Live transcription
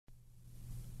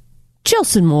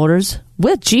Chilson Motors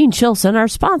with Gene Chilson are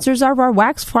sponsors of our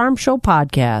Wax Farm Show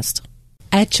podcast.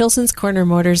 At Chilson's Corner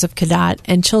Motors of Cadott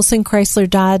and Chilson Chrysler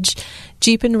Dodge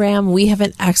Jeep and Ram, we have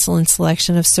an excellent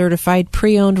selection of certified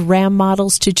pre-owned Ram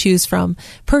models to choose from.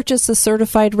 Purchase a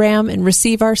certified Ram and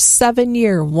receive our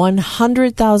 7-year,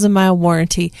 100,000-mile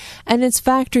warranty and its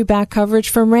factory-back coverage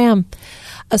from Ram.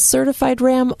 A certified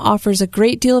Ram offers a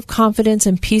great deal of confidence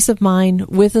and peace of mind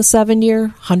with a 7-year,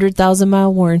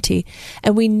 100,000-mile warranty.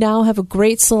 And we now have a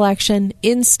great selection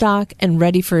in stock and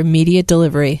ready for immediate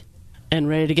delivery. And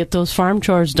ready to get those farm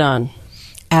chores done.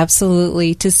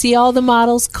 Absolutely. To see all the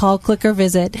models, call, click, or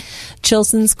visit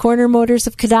Chilson's Corner Motors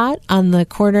of Cadott on the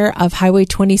corner of Highway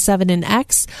 27 and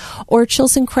X, or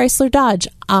Chilson Chrysler Dodge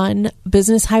on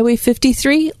Business Highway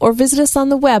 53, or visit us on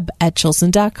the web at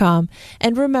chilson.com.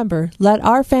 And remember, let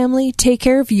our family take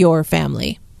care of your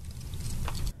family.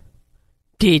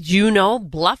 Did you know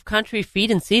Bluff Country Feed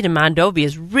and Seed in Mondovi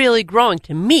is really growing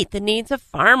to meet the needs of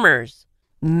farmers?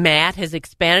 Matt has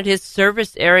expanded his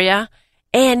service area,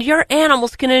 and your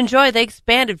animals can enjoy the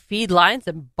expanded feed lines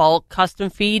and bulk custom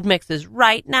feed mixes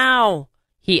right now.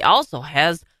 He also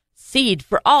has seed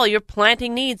for all your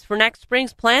planting needs for next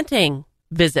spring's planting.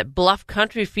 Visit Bluff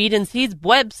Country Feed and Seed's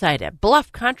website at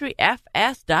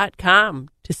bluffcountryfs.com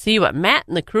to see what Matt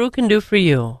and the crew can do for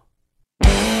you.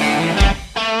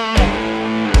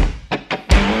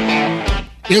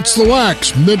 It's the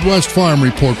Wax Midwest Farm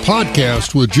Report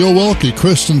podcast with Joe Welke,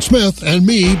 Kristen Smith, and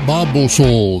me, Bob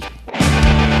Bosold.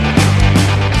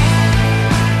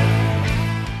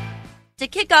 To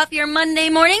kick off your Monday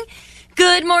morning,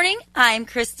 good morning. I'm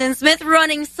Kristen Smith,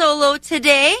 running solo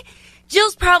today.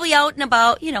 Jill's probably out and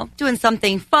about, doing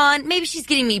something fun. Maybe she's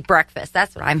getting me breakfast.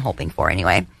 That's what I'm hoping for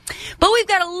anyway. But we've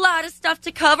got a lot of stuff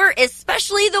to cover,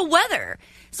 especially the weather.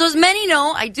 So as many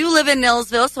know, I do live in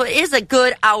Millsville, so it is a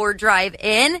good hour drive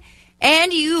in.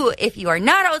 And if you are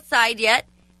not outside yet,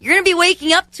 you're going to be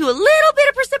waking up to a little bit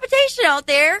of precipitation out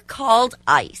there called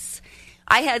ice.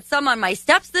 I had some on my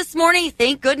steps this morning.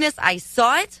 Thank goodness I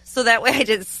saw it, so that way I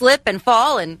didn't slip and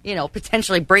fall and,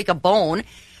 potentially break a bone.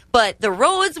 But the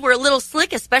roads were a little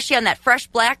slick, especially on that fresh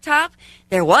blacktop.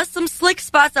 There was some slick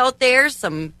spots out there,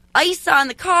 some ice on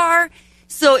the car.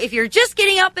 So if you're just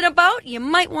getting up and about, you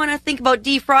might want to think about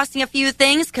defrosting a few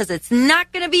things because it's not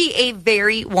going to be a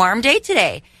very warm day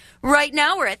today. Right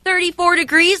now we're at 34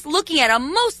 degrees, looking at a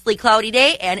mostly cloudy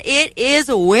day, and it is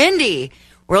windy.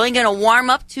 We're only going to warm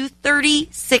up to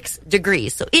 36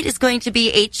 degrees. So it is going to be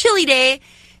a chilly day.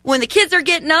 When the kids are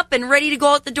getting up and ready to go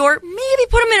out the door, maybe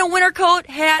put them in a winter coat,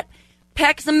 hat,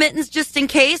 pack some mittens just in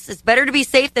case. It's better to be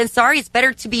safe than sorry. It's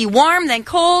better to be warm than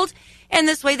cold. And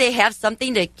this way they have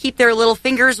something to keep their little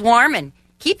fingers warm and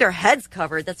keep their heads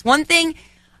covered. That's one thing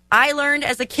I learned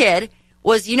as a kid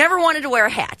was you never wanted to wear a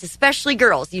hat, especially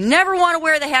girls. You never want to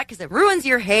wear the hat because it ruins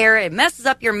your hair. It messes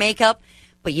up your makeup.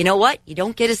 But you know what? You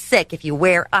don't get as sick if you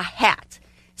wear a hat.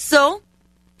 So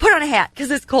put on a hat because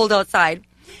it's cold outside.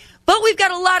 But we've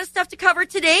got a lot of stuff to cover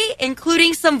today,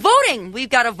 including some voting. We've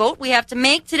got a vote we have to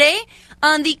make today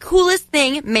on the coolest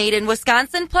thing made in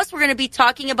Wisconsin. Plus, we're going to be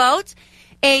talking about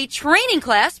a training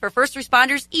class for first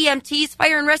responders, EMTs,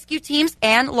 fire and rescue teams,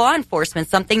 and law enforcement,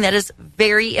 something that is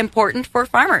very important for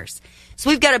farmers.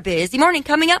 So we've got a busy morning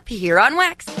coming up here on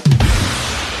Wax.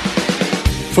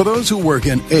 For those who work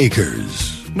in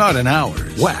acres, not in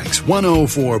hours, Wax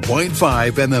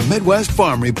 104.5 and the Midwest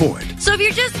Farm Report. So if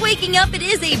you're just waking up, it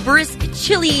is a brisk,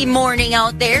 chilly morning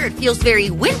out there. It feels very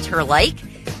winter-like.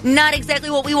 Not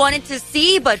exactly what we wanted to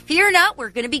see, but fear not, we're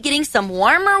going to be getting some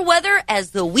warmer weather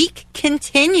as the week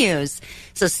continues.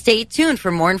 So stay tuned for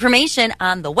more information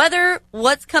on the weather,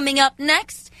 what's coming up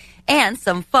next, and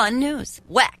some fun news.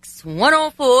 Wax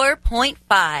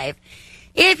 104.5.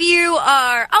 If you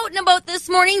are out and about this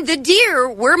morning, the deer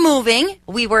were moving.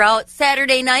 We were out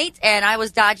Saturday night, and I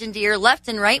was dodging deer left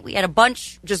and right. We had a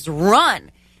bunch just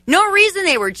run. No reason.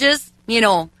 They were just,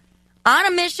 on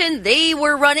a mission. They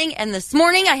were running, and this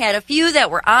morning I had a few that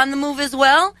were on the move as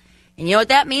well. And you know what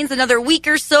that means? Another week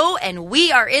or so, and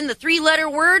we are in the 3-letter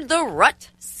word, the rut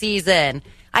season.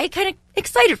 I kind of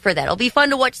excited for that. It'll be fun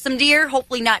to watch some deer,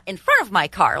 hopefully not in front of my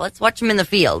car. Let's watch them in the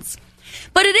fields.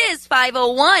 But it is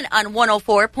 5:01 on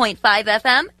 104.5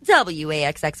 FM,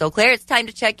 WAXX Eau Claire. It's time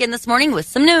to check in this morning with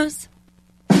some news.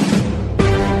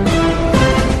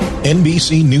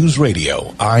 NBC News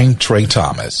Radio, I'm Trey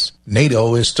Thomas.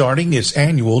 NATO is starting its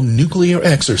annual nuclear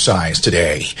exercise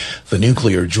today. The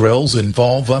nuclear drills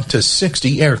involve up to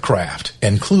 60 aircraft,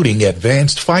 including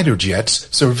advanced fighter jets,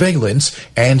 surveillance,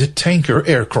 and tanker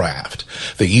aircraft.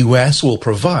 The U.S. will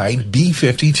provide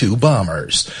B-52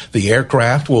 bombers. The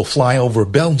aircraft will fly over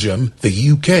Belgium, the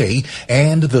U.K.,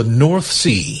 and the North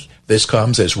Sea. This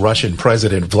comes as Russian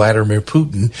President Vladimir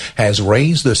Putin has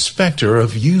raised the specter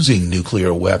of using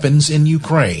nuclear weapons in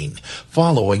Ukraine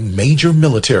following major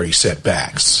military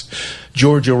setbacks.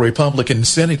 Georgia Republican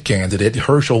Senate candidate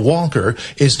Herschel Walker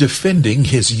is defending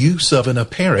his use of an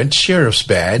apparent sheriff's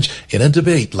badge in a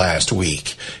debate last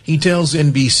week. He tells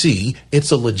NBC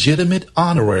it's a legitimate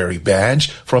honorary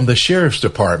badge from the sheriff's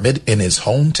department in his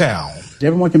hometown.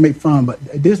 Everyone can make fun, but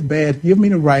this badge give me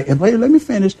the right, and let me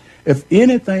finish, if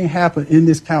anything happened in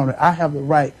this county, I have the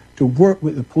right to work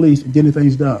with the police and get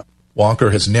things done.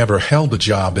 Walker has never held a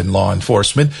job in law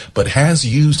enforcement, but has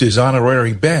used his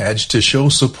honorary badge to show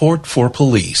support for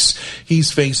police.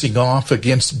 He's facing off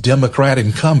against Democrat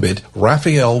incumbent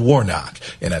Raphael Warnock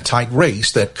in a tight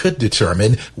race that could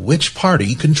determine which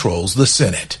party controls the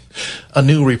Senate. A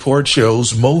new report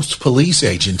shows most police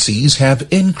agencies have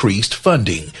increased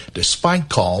funding despite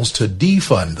calls to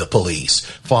defund the police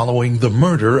following the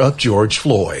murder of George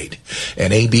Floyd.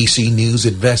 An ABC News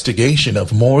investigation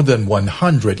of more than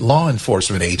 100 law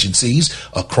enforcement agencies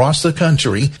across the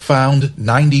country found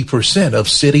 90% of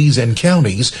cities and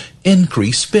counties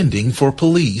increased spending for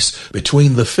police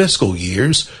between the fiscal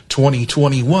years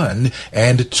 2021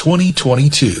 and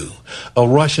 2022. A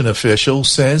Russian official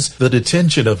says the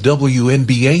detention of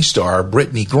WNBA star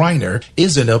Brittany Griner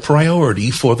isn't a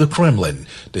priority for the Kremlin,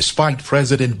 despite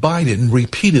President Biden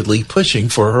repeatedly pushing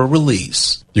for her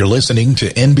release. You're listening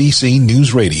to NBC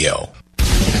News Radio.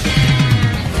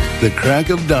 The crack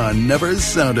of dawn never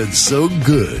sounded so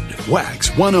good.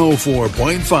 Wax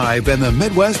 104.5 and the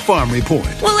Midwest Farm Report.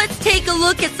 Well, let's take a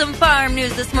look at some farm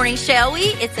news this morning, shall we?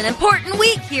 It's an important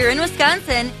week here in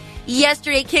Wisconsin.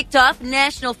 Yesterday kicked off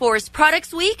National Forest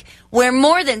Products Week, where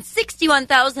more than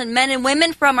 61,000 men and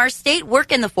women from our state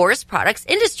work in the forest products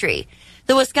industry.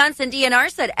 The Wisconsin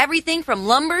DNR said everything from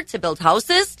lumber to build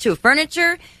houses to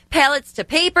furniture, pallets to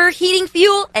paper, heating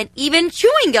fuel, and even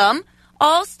chewing gum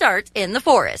all start in the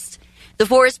forest. The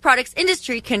forest products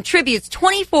industry contributes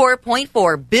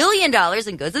 $24.4 billion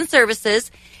in goods and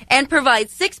services and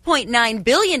provides $6.9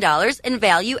 billion in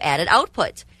value-added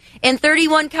output. In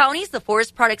 31 counties, the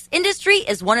forest products industry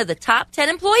is one of the top 10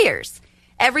 employers.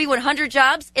 Every 100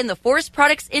 jobs in the forest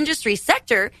products industry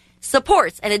sector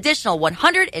supports an additional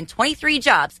 123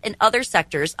 jobs in other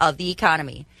sectors of the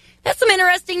economy. That's some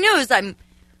interesting news. I'm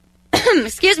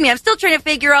still trying to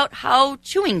figure out how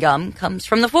chewing gum comes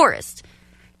from the forest.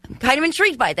 I'm kind of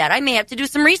intrigued by that. I may have to do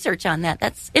some research on that.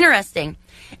 That's interesting.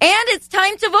 And it's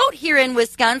time to vote here in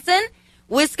Wisconsin.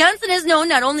 Wisconsin is known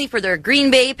not only for their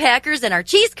Green Bay Packers and our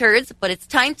cheese curds, but it's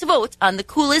time to vote on the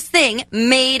coolest thing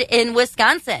made in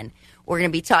Wisconsin. We're going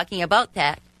to be talking about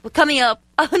that. We're coming up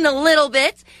in a little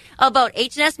bit about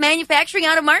H&S Manufacturing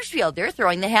out of Marshfield. They're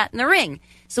throwing the hat in the ring.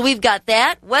 So we've got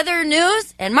that, weather,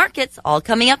 news, and markets all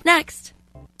coming up next.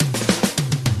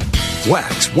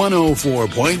 Wax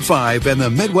 104.5 and the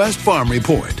Midwest Farm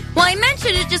Report. Well, I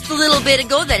mentioned it just a little bit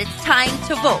ago that it's time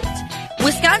to vote.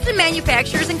 Wisconsin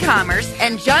Manufacturers and Commerce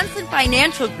and Johnson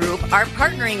Financial Group are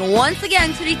partnering once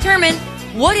again to determine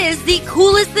what is the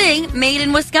coolest thing made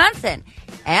in Wisconsin.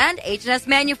 And H&S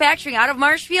Manufacturing out of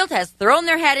Marshfield has thrown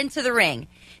their hat into the ring.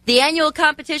 The annual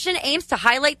competition aims to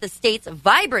highlight the state's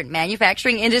vibrant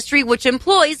manufacturing industry, which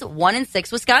employs 1 in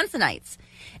 6 Wisconsinites.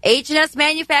 H&S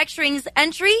Manufacturing's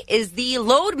entry is the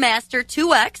Loadmaster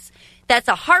 2X. That's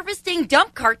a harvesting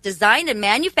dump cart designed and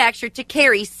manufactured to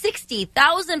carry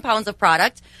 60,000 pounds of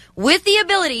product with the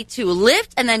ability to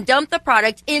lift and then dump the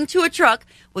product into a truck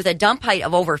with a dump height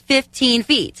of over 15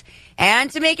 feet. And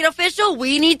to make it official,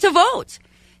 we need to vote.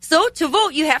 So to vote,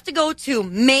 you have to go to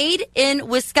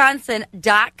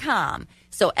madeinwisconsin.com.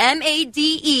 So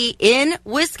MADE in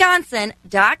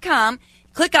Wisconsin.com.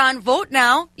 Click on Vote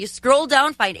Now. You scroll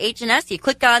down, find H&S. You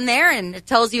click on there, and it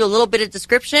tells you a little bit of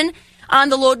description on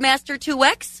the Loadmaster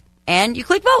 2X, and you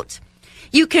click Vote.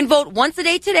 You can vote once a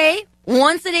day today,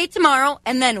 once a day tomorrow,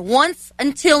 and then once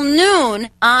until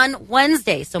noon on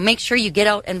Wednesday. So make sure you get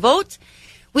out and vote.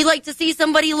 We'd like to see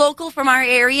somebody local from our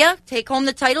area take home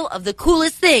the title of the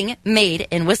coolest thing made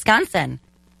in Wisconsin.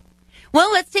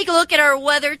 Well, let's take a look at our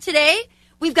weather today.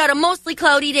 We've got a mostly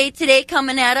cloudy day today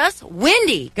coming at us.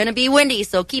 Windy, going to be windy,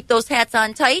 so keep those hats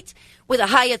on tight. With a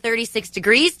high of 36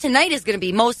 degrees. Tonight is going to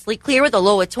be mostly clear with a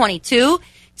low of 22.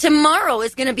 Tomorrow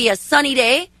is going to be a sunny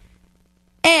day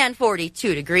and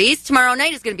 42 degrees. Tomorrow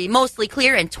night is going to be mostly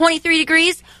clear and 23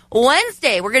 degrees.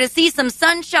 Wednesday, we're going to see some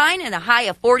sunshine and a high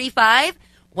of 45.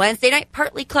 Wednesday night,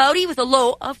 partly cloudy with a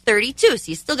low of 32.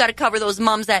 So you still got to cover those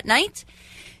mums at night.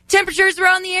 Temperatures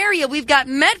around the area, we've got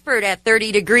Medford at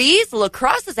 30 degrees. La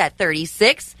Crosse is at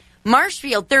 36.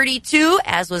 Marshfield 32,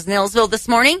 as was Nilsville this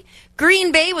morning.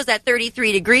 Green Bay was at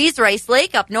 33 degrees. Rice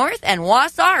Lake up north and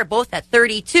Wausau are both at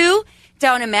 32.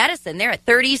 Down in Madison, they're at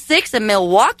 36. In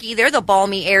Milwaukee, they're the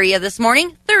balmy area this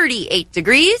morning, 38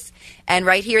 degrees. And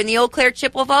right here in the Eau Claire,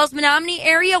 Chippewa Falls, Menominee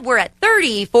area, we're at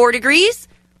 34 degrees.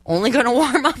 Only going to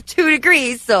warm up 2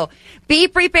 degrees, so be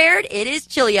prepared. It is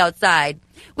chilly outside.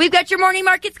 We've got your morning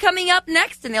markets coming up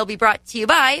next, and they'll be brought to you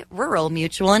by Rural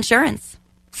Mutual Insurance.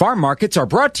 Farm markets are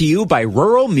brought to you by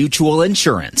Rural Mutual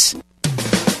Insurance.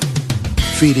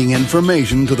 Feeding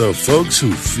information to the folks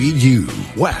who feed you.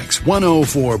 Wax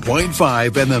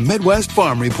 104.5 and the Midwest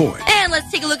Farm Report. And let's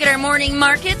take a look at our morning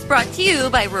markets brought to you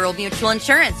by Rural Mutual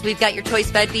Insurance. We've got your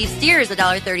choice-fed beef steers,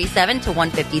 $1.37 to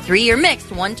 $1.53. Your mixed,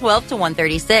 $1.12 to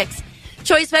 $1.36.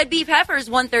 Choice-fed beef heifers,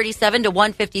 $1.37 to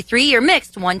 $1.53. Your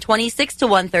mixed, $1.26 to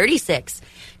 $1.36.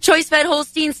 Choice-fed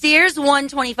Holstein steers,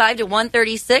 $1.25 to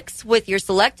 $1.36, with your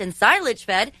select and silage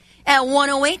fed at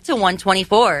 $1.08 to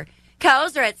 $1.24.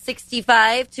 Cows are at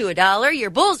 $65 to $1.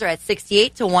 Your bulls are at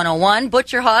 $68 to $101.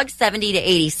 Butcher hogs, $70 to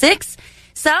 $86.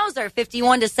 Sows are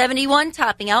 $51 to $71,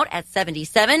 topping out at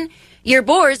 $77. Your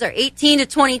boars are $18 to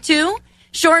 $22.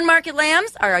 Shorn market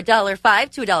lambs are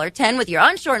 $1.05 to $1.10, with your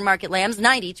unshorn market lambs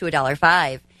 $90 to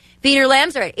 $1.05. Feeder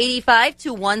lambs are at $85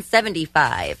 to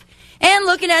 $175. And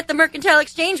looking at the Mercantile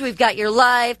Exchange, we've got your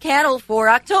live cattle for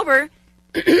October.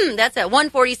 That's at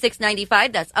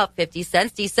 $146.95. That's up 50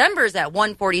 cents. December's at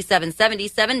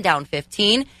 $147.77, down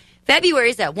 15.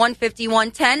 February's at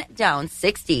 $151.10, down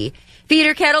 60.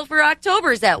 Feeder cattle for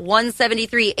October's at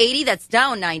 $173.80. That's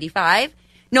down 95.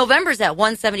 November's at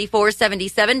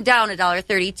 $174.77, down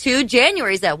 $1.32.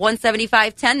 January's at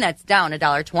 $175.10. That's down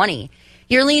 $1.20.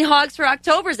 Your lean hogs for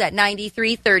October's at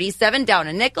 $93.37, down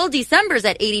a nickel. December's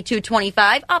at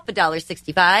 $82.25, up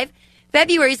 $1.65.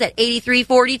 February's at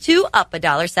 $83.42, up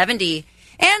 $1.70.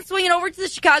 And swinging over to the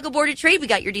Chicago Board of Trade, we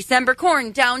got your December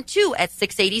corn down 2 at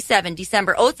 $6.87.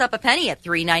 December oats up a penny at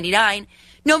 $3.99.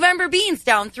 November beans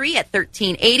down 3 at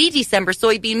 $13.80. December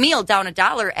soybean meal down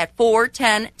 $1 at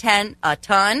 $4.10 a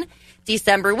ton.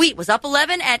 December wheat was up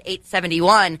 11 at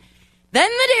 $8.71. Then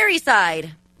the dairy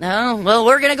side. Oh, well,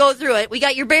 we're going to go through it. We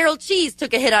got your barrel cheese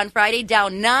took a hit on Friday,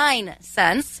 down 9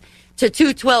 cents. To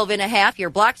 $2.12.5. Your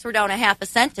blocks were down a half a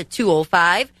cent to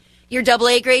 $2.05. Your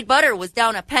AA grade butter was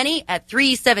down a penny at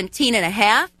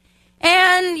 $3.17.5.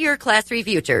 And your Class 3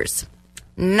 futures.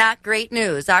 Not great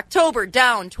news. October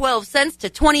down 12 cents to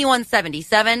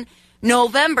 $21.77.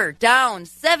 November down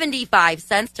 75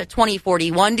 cents to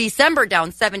 $20.41. December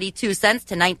down 72 cents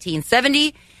to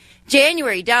 $19.70.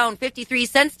 January down 53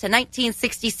 cents to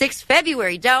 $19.66.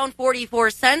 February down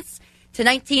 44 cents to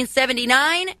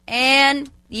 $19.79. And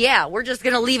yeah, we're just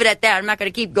going to leave it at that. I'm not going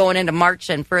to keep going into March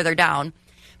and further down.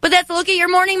 But that's a look at your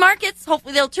morning markets.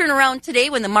 Hopefully they'll turn around today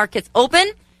when the markets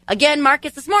open. Again,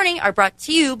 markets this morning are brought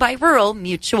to you by Rural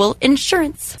Mutual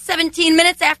Insurance. 17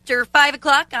 minutes after 5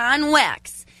 o'clock on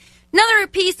Wax. Another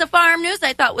piece of farm news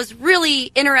I thought was really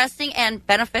interesting and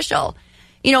beneficial.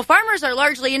 You know, farmers are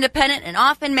largely independent and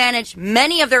often manage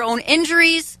many of their own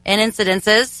injuries and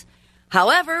incidences.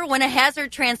 However, when a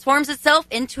hazard transforms itself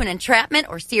into an entrapment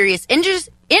or serious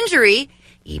injury,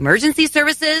 emergency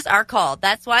services are called.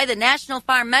 That's why the National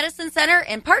Farm Medicine Center,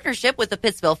 in partnership with the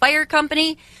Pittsville Fire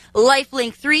Company,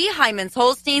 LifeLink 3, Hyman's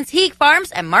Holsteins, Heek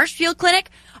Farms, and Marshfield Clinic,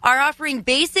 are offering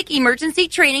basic emergency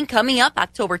training coming up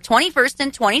October 21st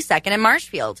and 22nd in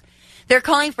Marshfield. They're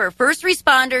calling for first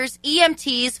responders,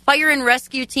 EMTs, fire and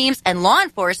rescue teams, and law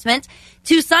enforcement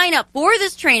to sign up for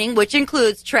this training, which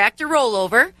includes tractor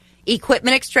rollover,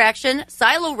 equipment extraction,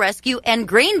 silo rescue, and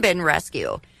grain bin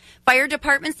rescue. Fire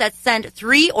departments that send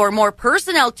 3 or more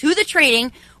personnel to the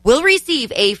training will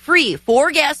receive a free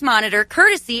 4-gas monitor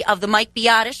courtesy of the Mike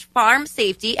Biotish Farm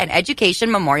Safety and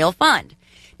Education Memorial Fund.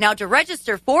 Now, to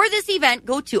register for this event,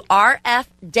 go to rf-.org.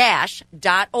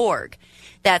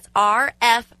 That's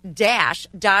rf-.org.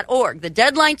 The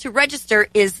deadline to register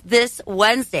is this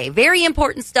Wednesday. Very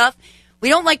important stuff. We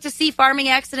don't like to see farming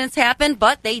accidents happen,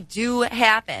 but they do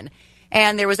happen.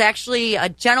 And there was actually a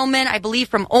gentleman, I believe,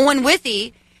 from Owen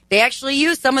Withy. They actually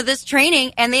used some of this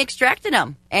training, and they extracted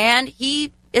him. And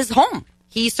he is home.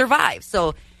 He survived.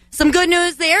 So some good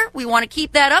news there. We want to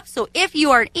keep that up. So if you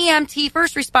are an EMT,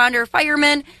 first responder,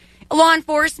 fireman, law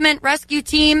enforcement, rescue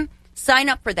team, sign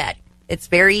up for that. It's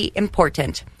very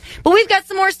important. But we've got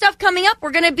some more stuff coming up.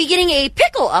 We're going to be getting a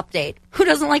pickle update. Who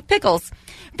doesn't like pickles?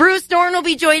 Bruce Dorn will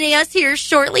be joining us here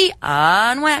shortly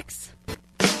on Wax.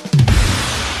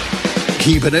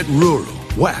 Keeping it rural.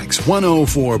 Wax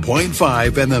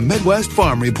 104.5 and the Midwest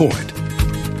Farm Report.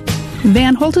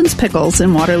 Van Holten's Pickles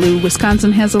in Waterloo,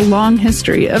 Wisconsin has a long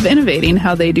history of innovating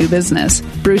how they do business.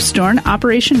 Bruce Dorn,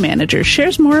 Operation Manager,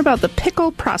 shares more about the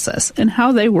pickle process and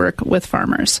how they work with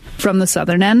farmers. From the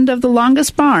southern end of the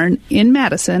longest barn in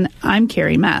Madison, I'm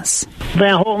Carrie Mess.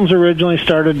 Van Holten's originally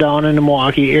started down in the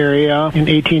Milwaukee area in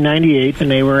 1898, and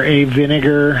they were a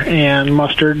vinegar and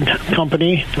mustard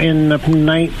company. In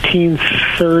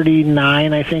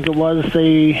 1939, I think it was,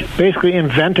 they basically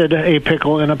invented a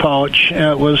pickle in a pouch.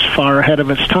 It was far ahead of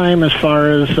its time as far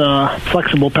as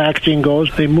flexible packaging goes.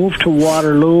 They moved to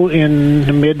Waterloo in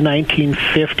the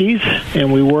mid-1950s,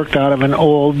 and we worked out of an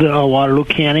old Waterloo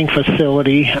canning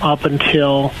facility up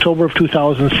until October of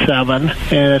 2007, and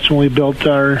that's when we built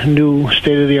our new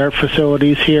state-of-the-art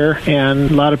facilities here. And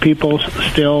a lot of people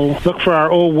still look for our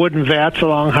old wooden vats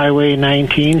along Highway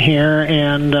 19 here,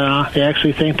 and they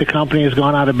actually think the company has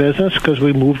gone out of business because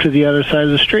we moved to the other side of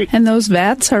the street. And those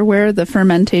vats are where the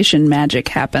fermentation magic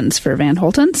happens for Van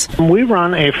Holten's? We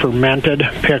run a fermented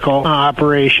pickle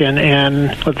operation, and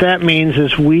what that means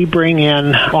is we bring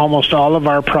in almost all of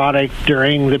our product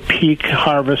during the peak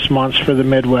harvest months for the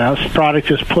Midwest.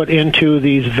 Product is put into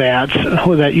these vats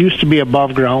that used to be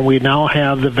above ground. We now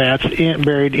have the vats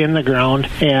buried in the ground,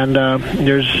 and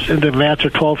the vats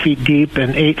are 12 feet deep,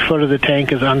 and 8 foot of the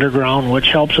tank is underground, which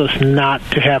helps us not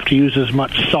to have to use as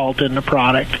much salt in the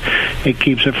product. It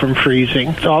keeps it from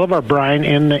freezing. All of our brine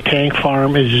in the tank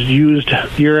farm is used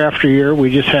year after year.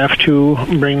 We just have to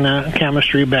bring the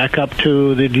chemistry back up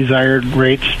to the desired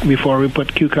rates before we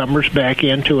put cucumbers back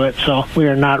into it. So we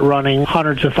are not running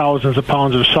hundreds of thousands of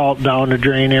pounds of salt down the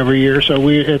drain every year. So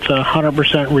it's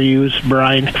 100% reused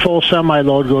brine. Full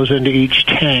semi-load goes into each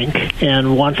tank.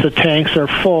 And once the tanks are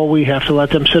full, we have to let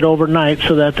them sit overnight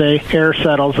so that the air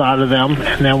settles out of them.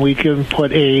 And then we can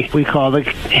put we call the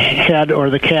head or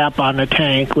the cap on the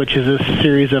tank, which is a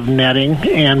series of netting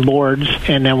and boards.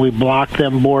 And then we block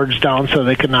them boards down so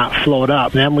they cannot float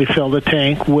up. Then we fill the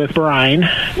tank with brine,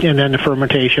 and then the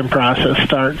fermentation process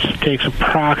starts. It takes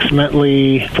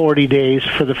approximately 40 days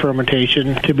for the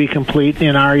fermentation to be complete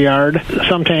in our yard.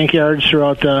 Some tank yards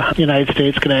throughout the United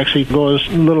States can actually go as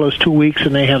little as 2 weeks,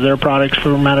 and they have their products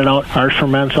fermented out. Ours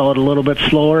ferments out a little bit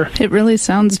slower. It really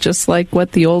sounds just like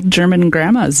what the old German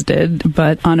grandmas did,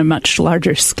 but on a much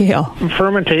larger scale.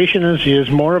 Fermentation is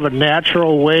more of a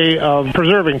natural way of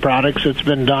preserving products. It's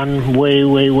been done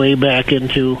way back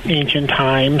into ancient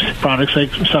times. Products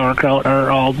like sauerkraut are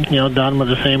all done with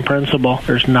the same principle.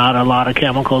 There's not a lot of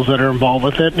chemicals that are involved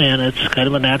with it, and it's kind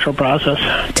of a natural process.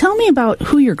 Tell me about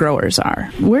who your growers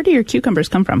are. Where do your cucumbers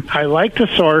come from? I like to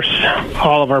source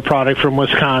all of our product from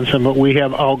Wisconsin, but we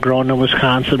have outgrown the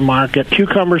Wisconsin market.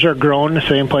 Cucumbers are grown the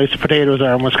same place the potatoes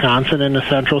are in Wisconsin, in the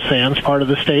Central Sands part of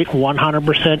the state,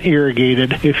 100%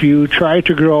 irrigated. If you try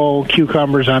to grow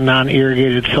cucumbers on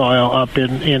non-irrigated soil up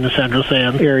in the Central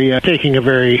Sands area, taking a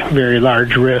very, very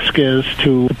large risk as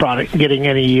to the product getting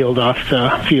any yield off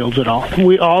the fields at all.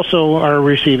 We also are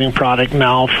receiving product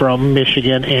now from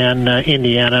Michigan and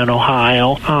Indiana and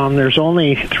Ohio. There's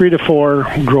only 3 to 4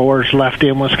 growers left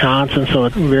in Wisconsin, so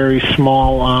it's a very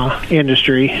small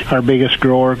industry. Our biggest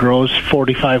grower grows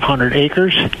 4,500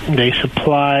 acres. They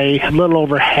supply a little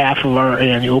over half of our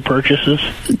annual purchases.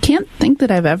 Can't think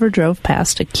that I've ever drove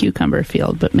past a cucumber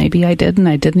field, but maybe I did and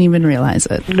I didn't even realize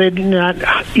it. They're not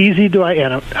easy to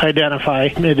identify.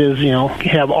 It is,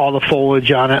 have all the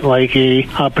foliage on it like a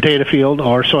potato field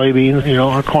or soybeans,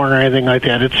 or corn or anything like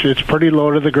that. It's pretty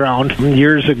low to the ground.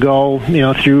 Years ago,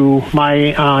 through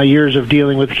my years of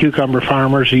dealing with cucumber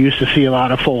farmers, I used to see a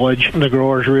lot of foliage. The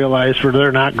growers realized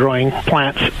they're not growing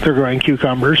plants, they're growing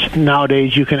cucumbers.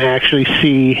 Nowadays, you can actually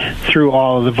see through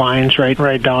all of the vines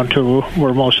right down to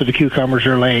where most of the cucumbers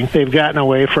are laying. They've gotten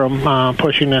away from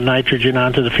pushing the nitrogen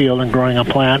onto the field and growing a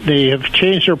plant. They have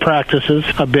changed their practices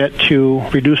a bit to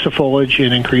reduce the foliage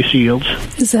and increase yields.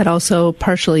 Is that also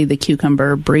partially the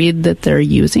cucumber breed that they're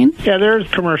using? Yeah, there's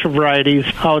commercial varieties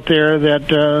out there that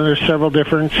there's several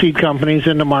different seed companies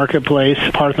in the marketplace.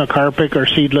 Parthenocarpic or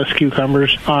seedless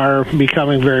cucumbers are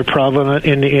becoming very prevalent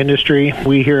in the industry.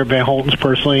 We here at Van Holten's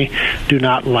personally do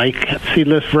not like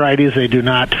seedless varieties. They do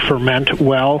not ferment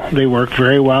well. They work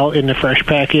very well in the fresh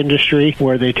pack industry,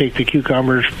 where they take the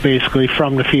cucumbers basically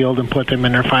from the field and put them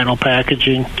in their final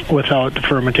packaging without the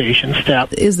fermentation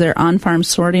step. Is there on-farm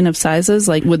sorting of sizes?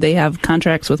 Like, would they have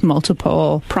contracts with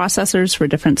multiple processors for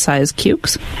different size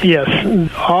cukes?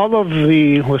 Yes. All of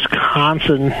the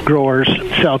Wisconsin growers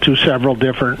sell to several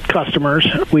different customers.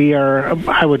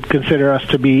 I would consider us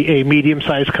to be a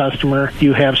medium-sized customer.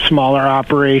 You have smaller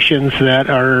operations that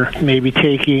are maybe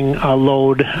taking a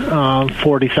load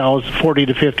 40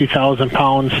 to 50,000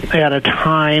 pounds at a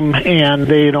time, and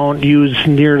they don't use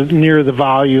near near the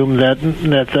volume that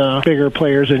the bigger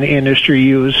players in the industry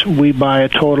use. We buy a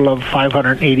total of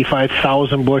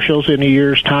 585,000 bushels in a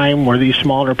year's time, where these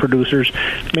smaller producers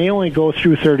may only go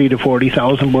through 30 to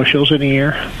 40,000 bushels in a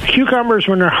year. Cucumbers,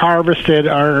 when they're harvested,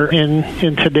 are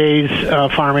in today's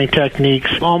farming techniques,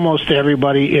 almost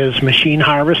everybody is machine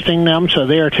harvesting them, so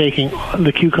they are taking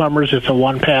the cucumbers. It's a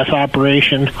one-pass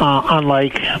operation,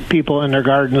 unlike people in their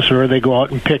gardens where they go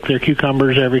out and pick their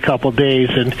cucumbers every couple days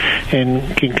and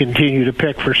can continue to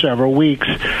pick for several weeks.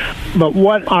 But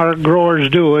what our growers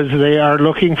do is they are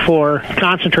looking for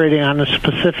concentrating on the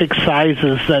specific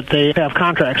sizes that they have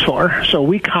contracts for. So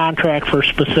we contract for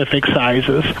specific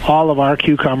sizes. All of our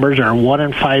cucumbers are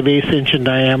 1 5/8 inch in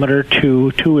diameter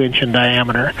to 2 inch in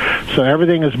diameter. So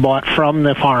everything is bought from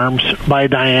the farms by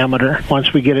diameter.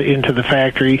 Once we get it into the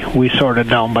factory, we sort it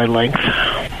down by length.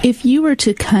 If you were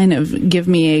to kind of give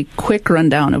me a quick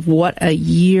rundown of what a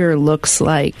year looks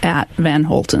like at Van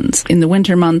Holten's. In the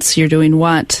winter months, you're doing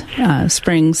what?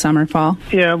 Spring, summer, fall?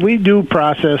 Yeah, we do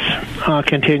process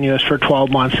continuous for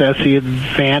 12 months. That's the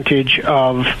advantage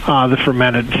of the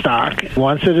fermented stock.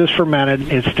 Once it is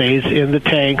fermented, it stays in the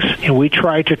tanks, and we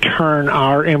try to turn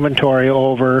our inventory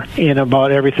over in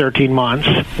about every 13 months.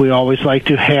 We always like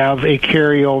to have a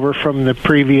carryover from the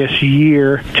previous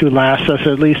year to last us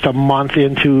at least a month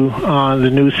into the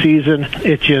new season.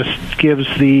 It just gives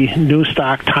the new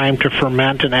stock time to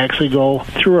ferment and actually go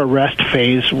through a rest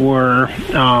phase where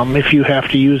if you have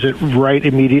to use it right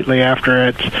immediately after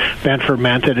it's been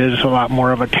fermented, it is a lot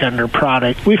more of a tender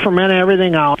product. We ferment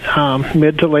everything out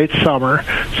mid to late summer,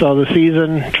 so the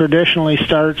season traditionally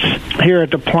starts here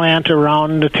at the plant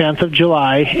around the 10th of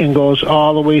July and goes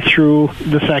all the way through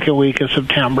the second week of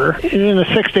September. In a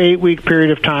 6 to 8 week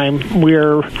period of time,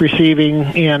 we're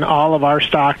receiving in all of our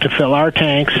stock to fill our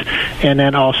tanks, and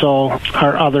then also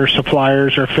our other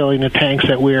suppliers are filling the tanks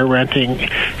that we are renting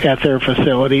at their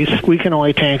facilities. We can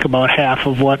only tank about half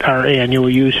of what our annual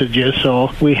usage is,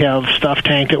 so we have stuff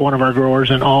tanked at one of our growers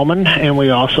in Almond, and we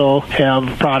also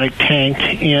have product tanked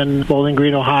in Bowling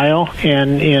Green, Ohio,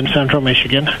 and in central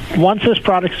Michigan. Once this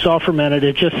product is all fermented,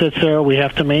 it just sits there. We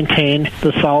have to maintain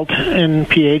the salt and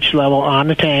pH level on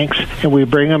the tanks, and we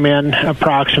bring them in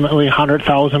approximately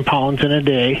 100,000 pounds in a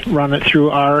day, run it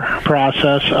through our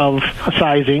process of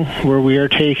sizing, where we are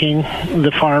taking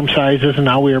the farm sizes and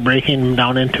now we are breaking them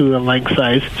down into a length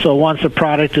size. So once the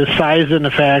product is sized in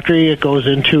the factory, it goes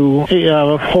into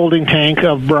a holding tank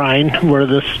of brine where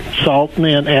the salt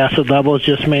and acid level is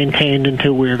just maintained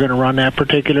until we're going to run that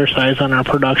particular size on our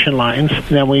production lines.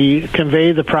 Then we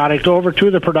convey the product over to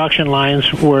the production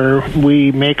lines where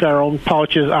we make our own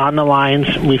pouches on the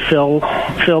lines. We fill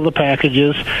the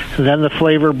packages, and then the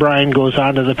flavor brine goes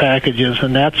onto the packages,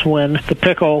 and that's when the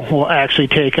pickle will actually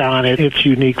take on its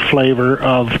unique flavor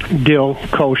of dill,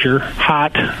 kosher,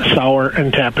 hot, sour,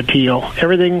 and tapatio.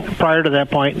 Everything prior to that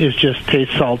point is just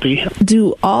taste salty.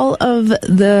 Do all of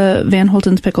the Van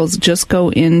Holten's pickles just go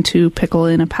into pickle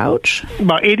in a pouch?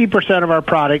 About 80% of our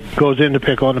product goes into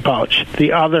pickle in a pouch.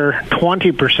 The other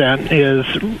 20% is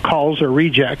culls or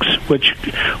rejects, which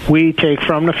we take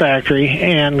from the factory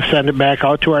and send it back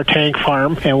out to our tank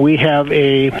farm, and we have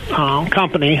a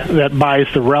company that buys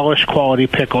the relish quality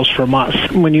pickles from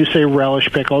us. When you say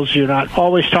relish pickles, you're not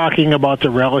always talking about the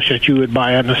relish that you would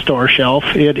buy on the store shelf.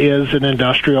 It is an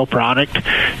industrial product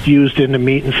used in the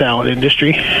meat and salad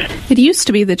industry. It used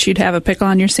to be that you'd have a pickle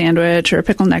on your sandwich or a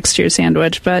pickle next to your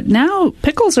sandwich, but now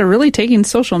pickles are really taking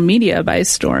social media by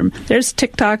storm. There's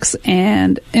TikToks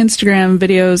and Instagram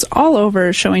videos all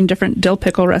over showing different dill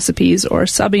pickle recipes or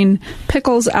subbing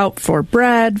pickles out for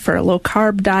bread, for a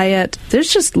low-carb diet.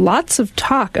 There's just lots of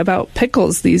talk about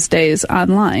pickles these days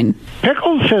online.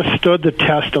 Pickles has stood the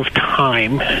test of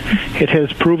time. It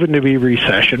has proven to be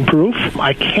recession-proof.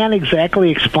 I can't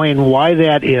exactly explain why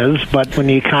that is, but when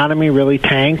the economy really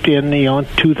tanked in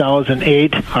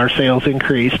 2008, our sales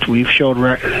increased. We've shown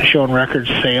record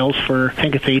sales for, I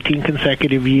think it's 18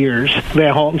 consecutive years.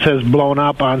 Van Holten's has blown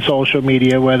up on social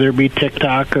media, whether it be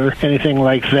TikTok or anything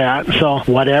like that. So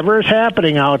whatever is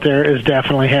happening out there is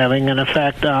definitely having an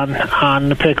effect on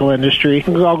the pickle industry.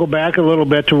 I'll go back a little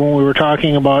bit to when we were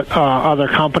talking about other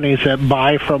companies that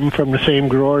buy from the same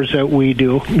growers that we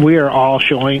do. We are all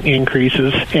showing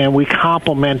increases, and we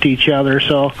complement each other.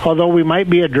 So although we might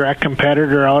be a direct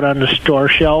competitor out on the store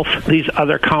shelf, these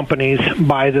other companies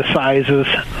buy the sizes,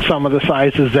 some of the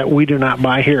sizes that we do not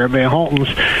buy here at Van Holten's.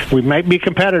 We might be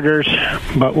competitors,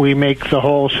 but we make the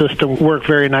whole system work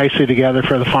very nicely together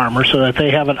for the farmer so that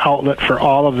they have an outlet for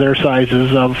all of their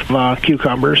sizes of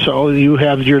cucumbers. So you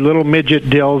have your little midget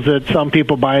dills that some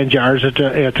people buy in jars at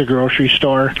the grocery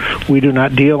store. We do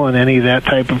not deal in any of that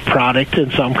type of product,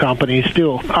 and some companies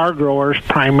do. Our growers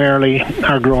primarily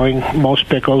are growing most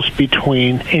pickles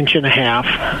between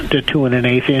 1.5 to 2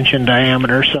 1/8 inch in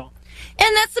diameter. So,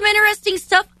 and that's some interesting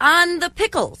stuff on the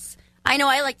pickles. I know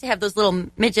I like to have those little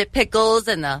midget pickles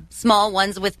and the small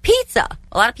ones with pizza.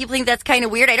 A lot of people think that's kind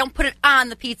of weird. I don't put it on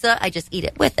the pizza. I just eat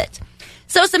it with it.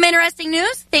 So some interesting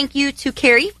news. Thank you to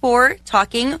Carrie for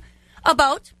talking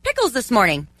about pickles this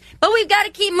morning. But we've got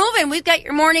to keep moving. We've got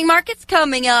your morning markets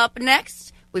coming up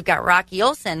next. We've got Rocky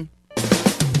Olson.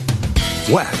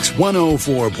 Wax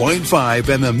 104.5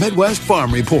 and the Midwest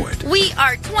Farm Report. We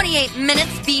are 28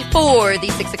 minutes before the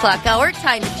 6 o'clock hour.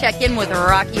 Time to check in with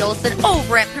Rocky Olson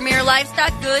over at Premier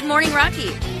Livestock. Good morning,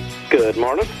 Rocky. Good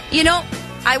morning. You know,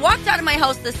 I walked out of my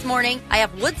house this morning. I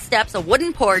have wood steps, a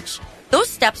wooden porch. Those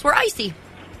steps were icy.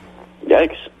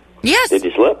 Yikes. Yes. Did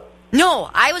you slip? No,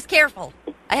 I was careful.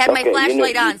 I had my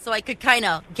flashlight on so I could kind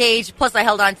of gauge. Plus, I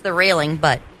held on to the railing.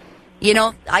 But, you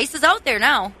know, ice is out there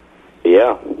now.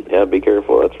 Yeah, be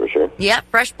careful, that's for sure. Yeah,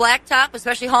 fresh blacktop,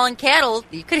 especially hauling cattle.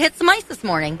 You could hit some ice this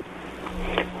morning.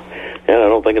 And I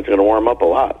don't think it's going to warm up a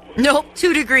lot. Nope,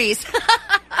 2 degrees.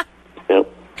 Yep.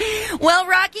 Well,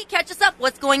 Rocky, catch us up.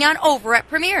 What's going on over at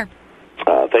Premier?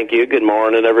 Thank you. Good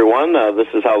morning, everyone. This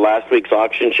is how last week's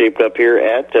auction shaped up here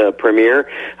at Premier.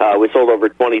 We sold over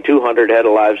 2,200 head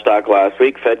of livestock last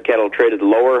week. Fed cattle traded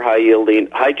lower, high-yielding,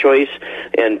 high-choice,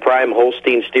 and prime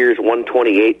Holstein steers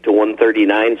 128 to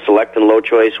 139. Select and low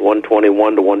choice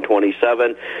 121 to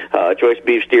 127. Choice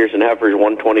beef steers and heifers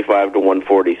 125 to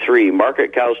 143.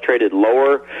 Market cows traded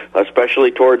lower,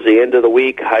 especially towards the end of the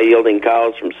week. High-yielding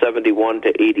cows from 71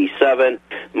 to 87.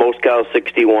 Most cows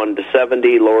 61 to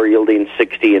 70. Lower-yielding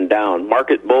 60 and down.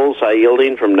 Market bulls, high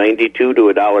yielding from 92 to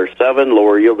 $1.07,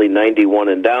 lower yielding 91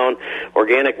 and down.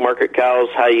 Organic market cows,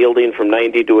 high yielding from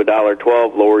 90 to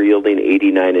 $1.12, lower yielding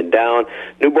 89 and down.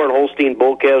 Newborn Holstein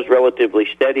bull calves relatively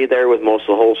steady there, with most of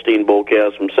the Holstein bull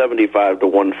calves from 75 to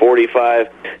 145.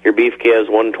 Your beef calves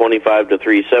 125 to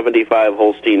 375.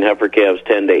 Holstein heifer calves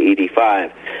 10 to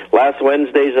 85. Last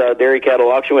Wednesday's dairy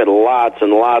cattle auction, we had lots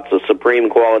and lots of supreme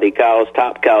quality cows.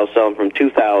 Top cows selling from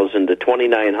 2,000 to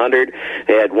 2,900.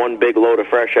 They had one big load of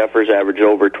fresh heifers, averaged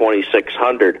over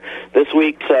 2,600. This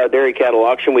week's dairy cattle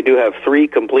auction, we do have 3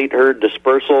 complete herd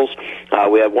dispersals.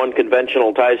 We have 1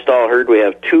 conventional tie stall herd. We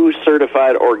have 2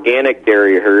 certified organic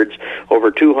dairy herds.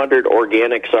 Over 200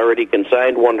 organics already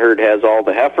consigned. 1 herd has all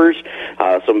the heifers.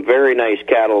 Some very nice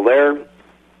cattle there.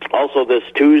 Also, this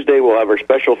Tuesday, we'll have our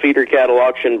special feeder cattle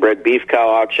auction, bred beef cow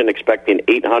auction, expecting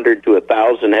 800 to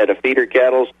 1,000 head of feeder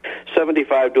cattle,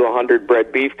 75 to 100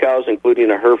 bred beef cows, including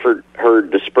a Hereford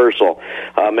herd dispersal.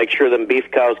 Make sure them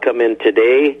beef cows come in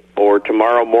today or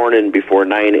tomorrow morning before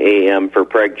 9 a.m. for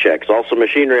preg checks. Also,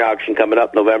 machinery auction coming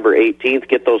up November 18th.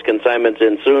 Get those consignments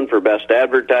in soon for best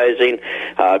advertising.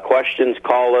 Questions,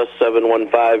 call us,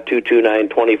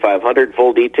 715-229-2500.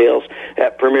 Full details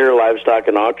at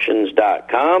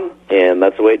PremierLivestockAndAuctions.com. And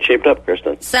that's the way it's shaped up,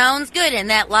 Kristen. Sounds good. And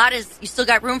that lot is, you still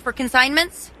got room for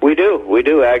consignments? We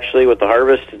do, actually. With the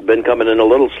harvest, it's been coming in a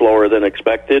little slower than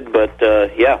expected, but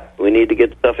yeah, we need to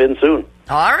get stuff in soon.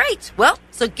 All right. Well,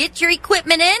 so get your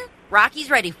equipment in. Rocky's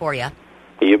ready for you.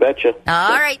 You betcha.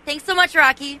 All right. Thanks so much,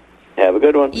 Rocky. Have a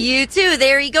good one. You too.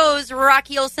 There he goes,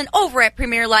 Rocky Olson over at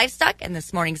Premier Livestock. And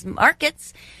this morning's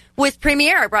markets with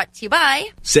Premier are brought to you by...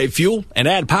 Save fuel and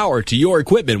add power to your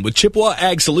equipment with Chippewa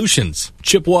Ag Solutions.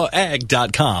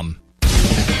 ChippewaAg.com.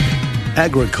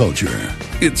 Agriculture.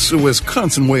 It's a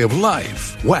Wisconsin way of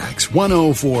life. Wax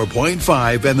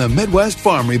 104.5 and the Midwest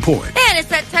Farm Report. And it's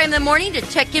that time of the morning to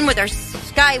check in with our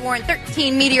Skywarn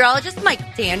 13 meteorologist,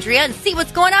 Mike D'Andrea, and see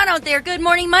what's going on out there. Good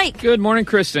morning, Mike. Good morning,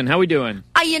 Kristen. How we doing?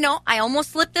 I almost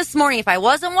slipped this morning. If I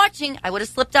wasn't watching, I would have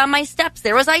slipped on my steps.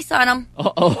 There was ice on them.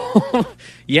 Oh,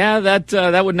 yeah,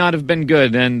 that would not have been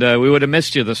good, and we would have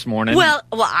missed you this morning. Well,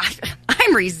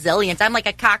 I'm resilient. I'm like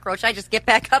a cockroach. I just get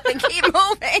back up and keep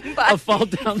moving. But... I'll fall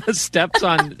down the steps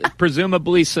on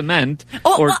presumably cement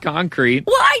or concrete.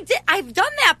 Well, I've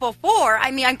done that before. I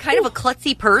mean, I'm kind of a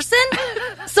klutzy person,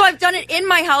 so I've done it in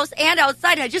my house and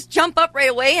outside. And I just jump up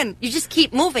right away, and you just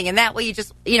keep moving, and that way you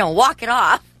just walk it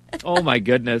off. Oh, my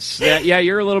goodness. Yeah,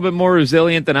 you're a little bit more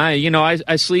resilient than I.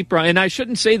 I sleep, and I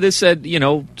shouldn't say this at,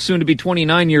 soon to be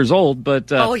 29 years old,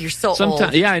 but... oh, you're so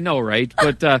old. Yeah, I know, right?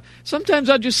 But sometimes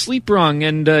I'll just sleep wrong,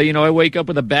 and, I wake up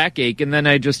with a backache, and then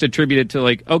I just attribute it to,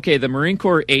 the Marine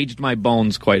Corps aged my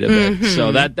bones quite a bit. Mm-hmm.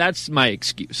 So that's my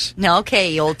excuse.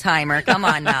 Okay, old-timer. Come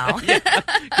on now. Yeah,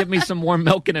 give me some warm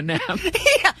milk and a nap.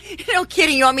 Yeah, no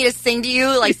kidding. You want me to sing to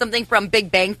you like something from Big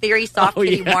Bang Theory, soft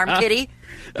kitty, warm kitty?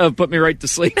 Put me right to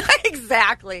sleep.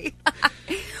 Exactly.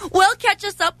 Well, catch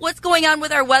us up. What's going on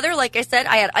with our weather? Like I said,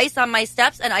 I had ice on my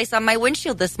steps and ice on my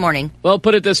windshield this morning. Well,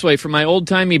 put it this way. For my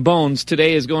old-timey bones,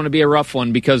 today is going to be a rough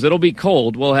one because it'll be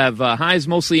cold. We'll have highs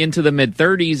mostly into the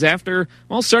mid-30s after,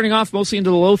 well, starting off mostly into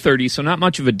the low 30s, so not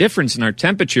much of a difference in our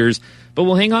temperatures. But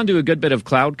we'll hang on to a good bit of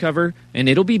cloud cover, and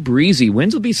it'll be breezy.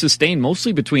 Winds will be sustained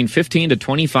mostly between 15 to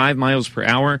 25 miles per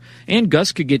hour, and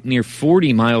gusts could get near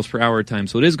 40 miles per hour at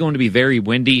times. So it is going to be very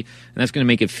windy, and that's going to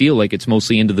make it feel like it's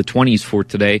mostly into the 20s for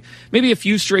today. Maybe a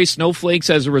few stray snowflakes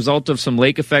as a result of some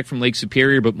lake effect from Lake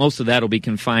Superior, but most of that will be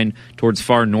confined towards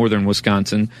far northern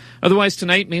Wisconsin. Otherwise,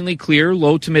 tonight, mainly clear,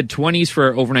 low to mid-20s for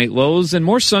our overnight lows, and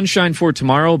more sunshine for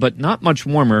tomorrow, but not much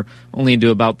warmer, only into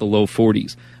about the low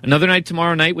 40s. Another night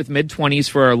tomorrow night with mid-20s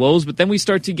for our lows, but then we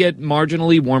start to get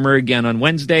marginally warmer again on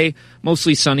Wednesday.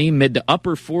 Mostly sunny, mid to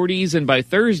upper 40s, and by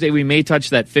Thursday we may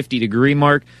touch that 50-degree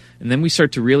mark. And then we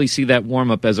start to really see that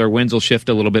warm up as our winds will shift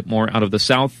a little bit more out of the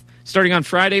south. Starting on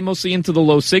Friday, mostly into the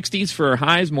low 60s for our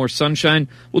highs. More sunshine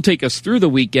will take us through the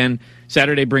weekend.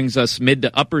 Saturday brings us mid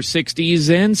to upper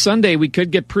 60s, and Sunday we could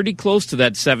get pretty close to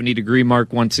that 70-degree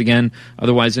mark once again,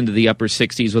 otherwise into the upper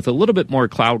 60s with a little bit more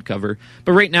cloud cover.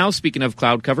 But right now, speaking of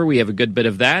cloud cover, we have a good bit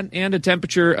of that and a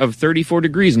temperature of 34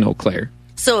 degrees in Eau Claire.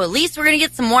 So at least we're going to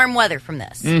get some warm weather from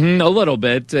this. A little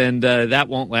bit, and that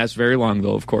won't last very long,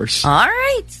 though, of course. All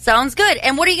right. Sounds good.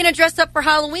 And what are you going to dress up for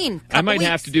Halloween? I might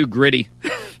have to do Gritty.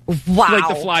 Wow. Like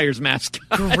the Flyers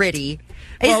mascot. Gritty.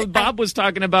 Well, Bob was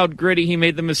talking about Gritty. He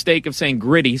made the mistake of saying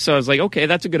Gritty, so I was like, okay,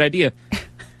 that's a good idea.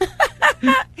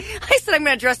 I said I'm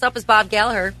going to dress up as Bob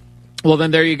Gallagher. Well,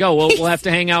 then there you go. We'll have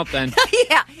to hang out then.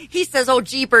 Yeah. He says, oh,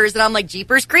 jeepers. And I'm like,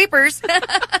 jeepers creepers.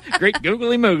 Great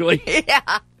googly moogly.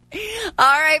 Yeah.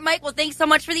 All right, Mike. Well, thanks so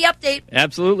much for the update.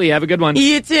 Absolutely. Have a good one.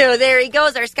 You too. There he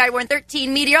goes, our Skywarn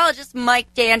 13 meteorologist,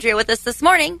 Mike D'Andrea, with us this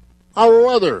morning. Our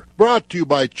weather brought to you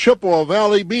by Chippewa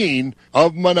Valley Bean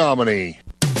of Menominee.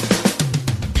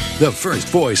 The first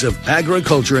voice of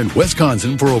agriculture in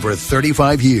Wisconsin for over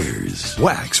 35 years.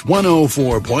 Wax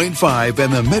 104.5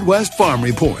 and the Midwest Farm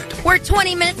Report. We're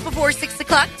 20 minutes before 6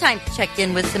 o'clock. Time to check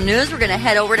in with some news. We're going to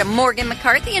head over to Morgan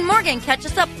McCarthy. And Morgan, catch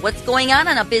us up. What's going on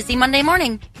a busy Monday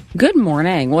morning? Good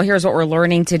morning. Well, here's what we're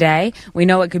learning today. We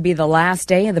know it could be the last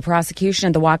day of the prosecution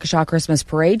of the Waukesha Christmas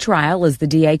Parade trial, as the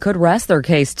DA could rest their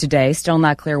case today. Still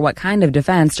not clear what kind of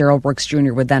defense Darrell Brooks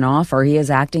Jr. would then offer. He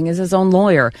is acting as his own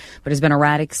lawyer, but has been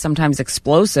erratic, sometimes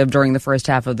explosive during the first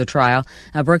half of the trial.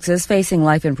 Brooks is facing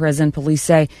life in prison. Police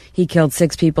say he killed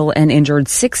 6 people and injured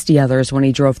 60 others when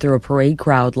he drove through a parade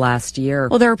crowd last year.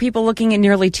 Well, there are people looking at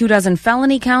nearly 24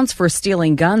 felony counts for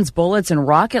stealing guns, bullets, and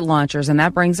rocket launchers, and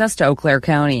that brings us to Eau Claire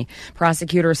County.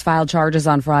 Prosecutors filed charges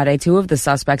on Friday. 2 of the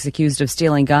suspects accused of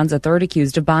stealing guns, a third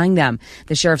accused of buying them.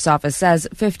 The sheriff's office says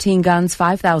 15 guns,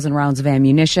 5,000 rounds of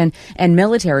ammunition, and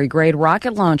military-grade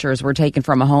rocket launchers were taken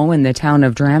from a home in the town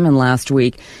of Drammen last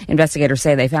week. Investigators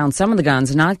say they found some of the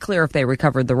guns. Not clear if they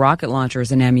recovered the rocket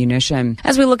launchers and ammunition.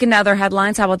 As we look into other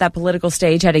headlines, how about that political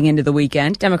stage heading into the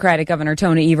weekend? Democratic Governor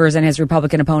Tony Evers and his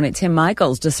Republican opponent Tim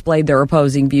Michels displayed their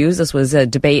opposing views. This was a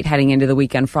debate heading into the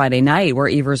weekend Friday night, where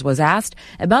Evers was asked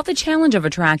about the challenge of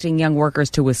attracting young workers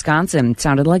to Wisconsin. It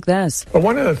sounded like this. But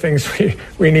one of the things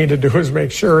we need to do is make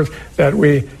sure that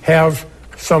we have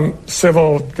some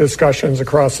civil discussions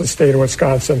across the state of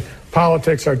Wisconsin.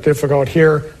 Politics are difficult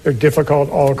here. They're difficult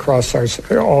all across our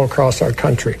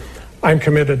country. I'm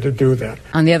committed to do that.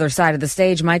 On the other side of the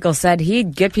stage, Michael said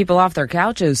he'd get people off their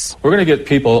couches. We're going to get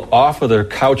people off of their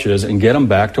couches and get them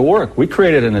back to work. We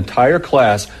created an entire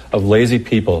class of lazy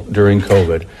people during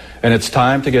COVID, and it's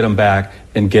time to get them back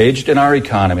engaged in our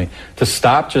economy, to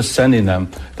stop just sending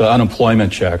them the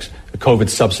unemployment checks, the COVID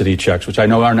subsidy checks, which I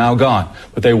know are now gone,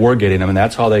 but they were getting them, and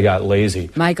that's how they got lazy.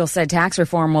 Michael said tax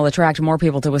reform will attract more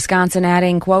people to Wisconsin,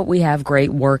 adding, quote, we have great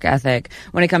work ethic.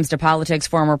 When it comes to politics,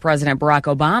 former President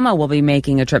Barack Obama will be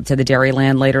making a trip to the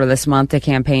Dairyland later this month to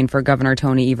campaign for Governor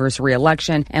Tony Evers'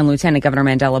 re-election and Lieutenant Governor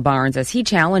Mandela Barnes as he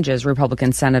challenges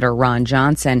Republican Senator Ron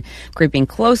Johnson, creeping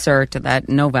closer to that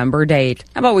November date.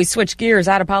 How about we switch gears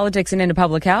out of politics and into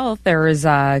public health? There is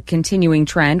a continuing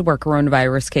trend where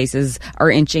coronavirus cases are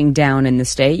inching down in the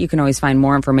state. You can always find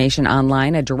more information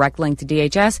online, a direct link to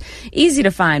DHS. Easy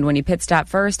to find when you pit stop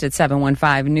first at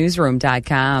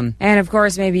 715newsroom.com. And of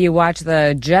course, maybe you watch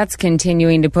the Jets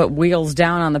continuing to put wheels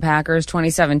down on the Packers,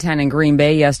 27-10 in Green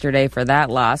Bay yesterday for that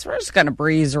loss. We're just going to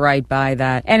breeze right by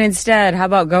that. And instead, how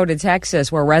about go to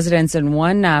Texas, where residents in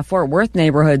one Fort Worth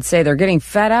neighborhood say they're getting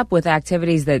fed up with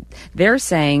activities that they're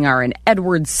saying are in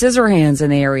Edward Scissorhands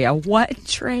in the area. What,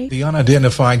 Trey? The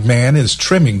unidentified man is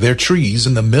trimming their trees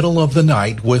in the middle of the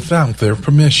night without their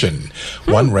permission.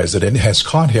 One resident has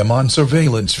caught him on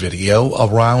surveillance video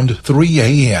around 3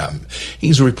 a.m.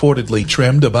 He's reportedly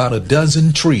trimmed about a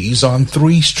dozen trees on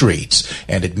 3 streets,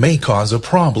 and it may cause a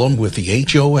problem with the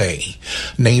HOA.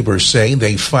 Neighbors say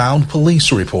they found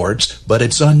police reports, but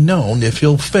it's unknown if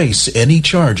he'll face any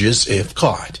charges if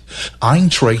caught. I'm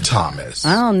Trey Thomas.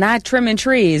 Well, not trimming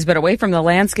trees, but away from the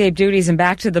landscape duties and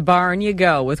back to the barn you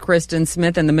go with Kristen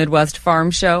Smith and the Midwest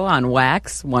Farm Show on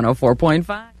Wax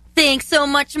 104.5. Thanks so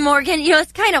much, Morgan. You know,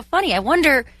 it's kind of funny. I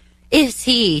wonder, is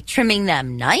he trimming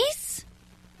them nice?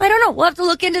 I don't know. We'll have to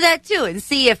look into that, too, and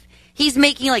see if he's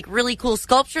making, like, really cool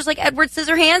sculptures like Edward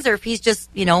Scissorhands, or if he's just,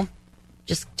 you know,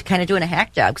 just kind of doing a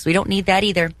hack job, because we don't need that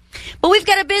either. But we've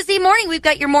got a busy morning. We've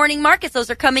got your morning markets. Those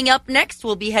are coming up next.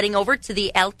 We'll be heading over to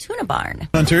the Altoona barn.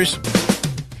 Hunters.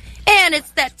 And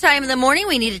it's that time of the morning.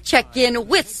 We need to check in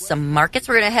with some markets.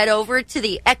 We're going to head over to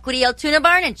the Equity Altoona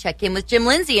barn and check in with Jim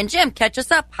Lindsay. And Jim, catch us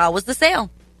up. How was the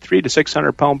sale? 300 to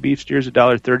 600 pound beef steers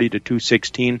 $1.30 to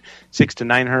 $2.16. 600 to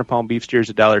 900 pound beef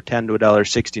steers $1.10 to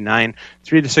 $1.69.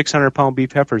 300 to 600 pound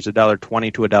beef heifers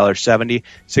 $1.20 to $1.70.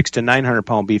 600 to 900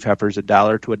 pound beef heifers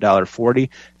 $1 to $1.40.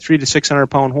 300 to 600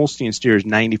 pound Holstein steers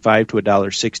 $95 to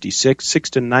 $1.66.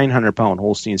 600 to 900 pound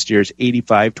Holstein steers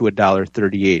 $85 to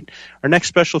 $1.38. Our next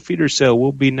special feeder sale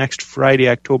will be next Friday,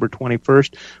 October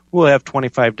 21st. We'll have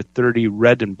 25 to 30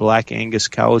 red and black Angus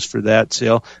cows for that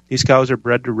sale. These cows are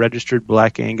bred to registered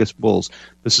black Angus bulls.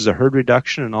 This is a herd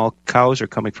reduction, and all cows are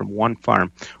coming from one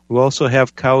farm. We'll also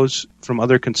have cows from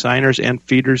other consigners and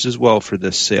feeders as well for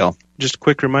this sale. Just a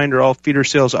quick reminder, all feeder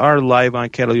sales are live on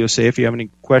Cattle USA. If you have any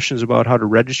questions about how to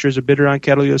register as a bidder on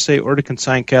Cattle USA or to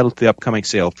consign cattle to the upcoming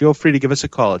sale, feel free to give us a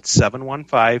call at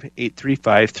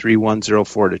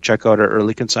 715-835-3104. To check out our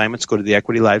early consignments, go to the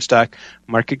Equity Livestock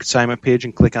Market Consignment page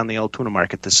and click on the Altoona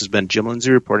Market. This has been Jim Lindsay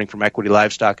reporting from Equity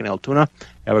Livestock in Altoona.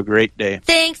 Have a great day.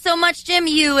 Thanks so much, Jim.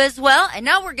 You as well. And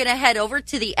now we're going to head over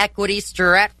to the Equity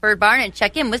Stratford barn and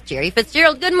check in with Jerry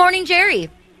Fitzgerald. Good morning, Jerry.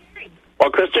 Well,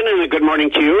 Kristen, and a good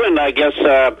morning to you. And I guess,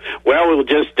 we'll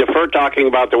just defer talking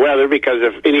about the weather because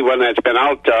if anyone that's been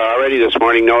out already this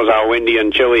morning knows how windy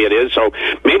and chilly it is. So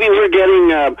maybe we're getting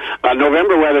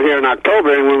November weather here in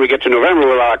October, and when we get to November,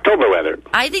 we'll have October weather.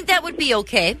 I think that would be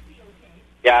okay.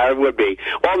 Yeah, it would be.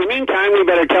 Well, in the meantime, we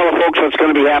better tell the folks what's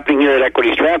going to be happening here at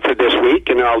Equity Stratford this week,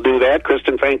 and I'll do that.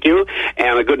 Kristen, thank you.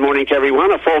 And a good morning to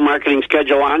everyone. A full marketing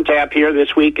schedule on tap here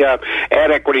this week at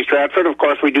Equity Stratford. Of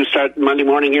course, we do start Monday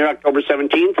morning here, October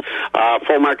 17th.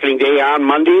 Full marketing day on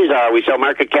Mondays. We sell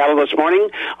market cattle this morning,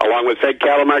 along with fed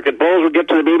cattle market bulls. We'll get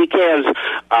to the baby calves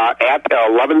at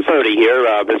 11:30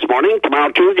 here this morning.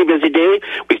 Tomorrow, Tuesday, busy day.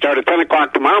 We start at 10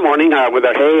 o'clock tomorrow morning with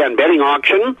our hay and bedding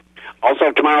auction.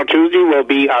 Also, tomorrow, Tuesday, will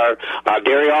be our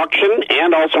dairy auction,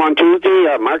 and also on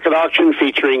Tuesday, a market auction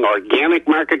featuring organic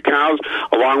market cows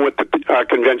along with the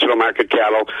conventional market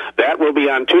cattle. That will be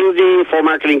on Tuesday, full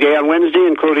marketing day on Wednesday,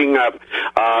 including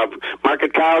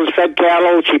market cows, fed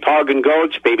cattle, sheep, hog, and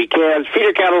goats, baby calves.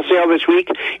 Feeder cattle sale this week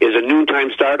is a noontime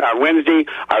start on Wednesday.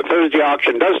 Our Thursday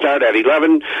auction does start at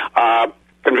 11.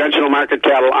 Conventional market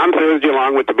cattle on Thursday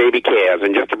along with the baby calves.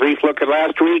 And just a brief look at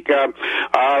last week,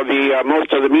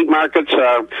 most of the meat markets,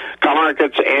 cow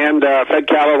markets, and fed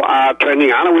cattle are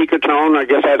trending on a weaker tone. I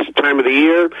guess that's the time of the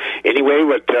year anyway,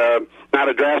 but not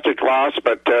a drastic loss,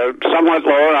 but somewhat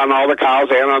lower on all the cows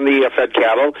and on the fed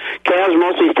cattle. Calves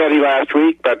mostly steady last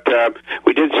week, but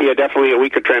we did see definitely a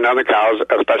weaker trend on the cows,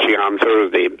 especially on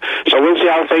Thursday. So we'll see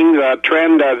how things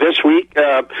trend this week,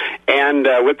 and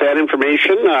with that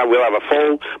information, we'll have a full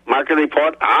market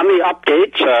report on the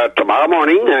updates tomorrow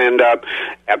morning, and at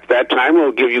that time,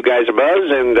 we'll give you guys a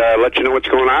buzz and let you know what's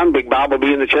going on. Big Bob will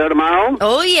be in the chair tomorrow.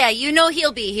 Oh, yeah, you know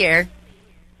he'll be here.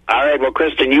 All right, well,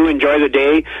 Kristen, you enjoy the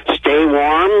day. Stay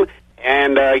warm,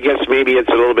 and I guess maybe it's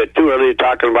a little bit too early to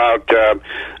talk about, but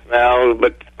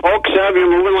folks, if you're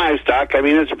moving livestock, I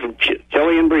mean, it's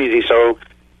chilly and breezy, so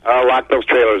lock those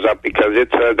trailers up because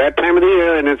it's that time of the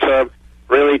year, and it's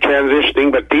really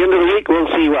transitioning. But at the end of the week, we'll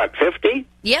see, 50?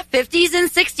 Yeah, 50s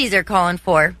and 60s are calling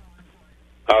for.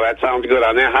 Oh, that sounds good.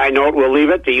 On that high note, we'll leave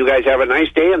it. You guys have a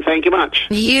nice day, and thank you much.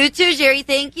 You too, Jerry.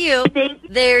 Thank you.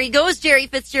 There he goes, Jerry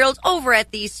Fitzgerald, over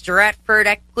at the Stratford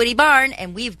Equity Barn,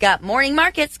 and we've got morning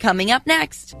markets coming up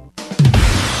next.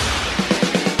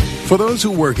 For those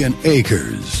who work in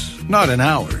acres, not in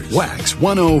hours, Wax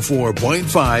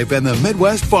 104.5 and the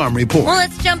Midwest Farm Report. Well,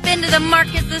 let's jump into the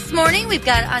markets this morning. We've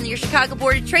got on your Chicago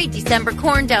Board of Trade, December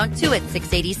corn down 2 at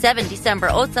 $6.87. December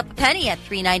oats up a penny at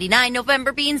 $3.99.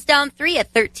 November beans down 3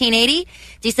 at $13.80.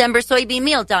 December soybean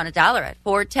meal down $1 at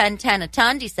 $4.10 a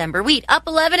ton. December wheat up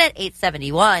 11 at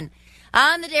 $8.71.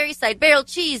 On the dairy side, barrel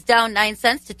cheese down 9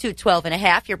 cents to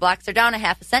 $2.12.5. Your blocks are down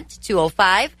 0.5 cents to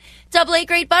 $2.05. Double A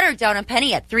grade butter down a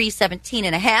penny at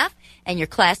 $3.17.5. And your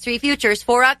Class 3 futures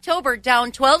for October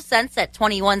down 12 cents at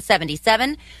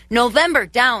 $21.77. November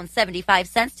down 75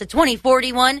 cents to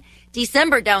 $20.41.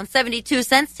 December down 72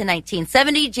 cents to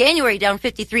 $19.70. January down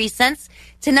 53 cents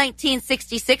to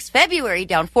 $19.66. February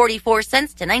down 44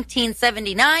 cents to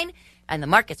 $19.79. And the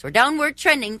markets were downward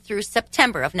trending through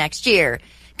September of next year.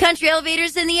 Country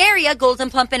elevators in the area. Golden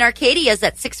Plump in Arcadia is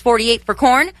at $6.48 for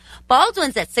corn.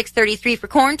 Baldwin's at $6.33 for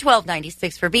corn,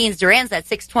 $12.96 for beans. Duran's at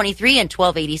 $6.23 and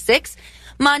 $12.86.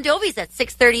 Mondovi's at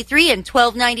 $6.33 and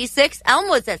 $12.96.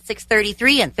 Elmwood's at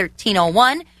 $6.33 and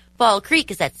 $13.01. Fall Creek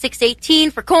is at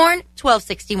 $6.18 for corn,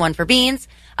 $12.61 for beans.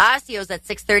 Osceo's at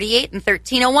 $6.38 and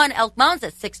 $13.01. Elk Mound's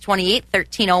at $6.28,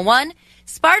 $13.01.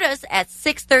 Sparta's at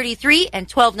 $6.33 and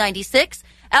 $12.96.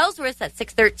 Ellsworth's at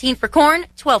 $6.13 for corn,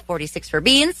 $12.46 for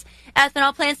beans.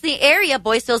 Ethanol plants in the area.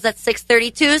 Boyceville's at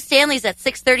 $6.32. Stanley's at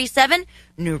 $6.37.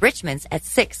 New Richmond's at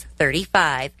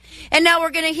 $6.35. And now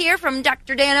we're going to hear from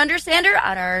Dr. Dan Undersander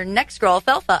on our next Grow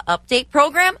Alfalfa update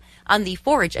program on the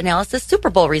Forage Analysis Super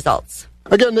Bowl results.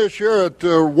 Again this year at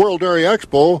World Dairy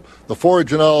Expo, the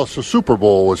Forage Analysis Super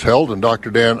Bowl was held, and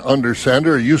Dr. Dan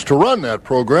Undersander used to run that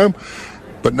program,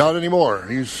 but not anymore.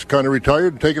 He's kind of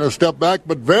retired and taken a step back,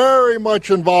 but very much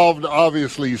involved,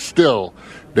 obviously, still.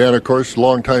 Dan, of course,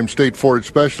 longtime state forage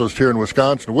specialist here in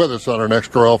Wisconsin, with us on our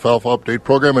next Grow Alfalfa update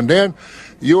program. And Dan,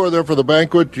 you were there for the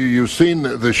banquet. You've seen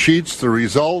the sheets, the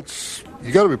results.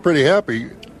 You got to be pretty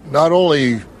happy. Not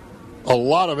only a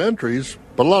lot of entries,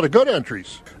 but a lot of good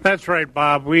entries. That's right,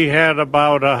 Bob. We had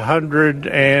about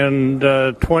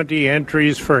 120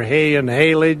 entries for hay and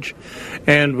haylage,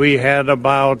 and we had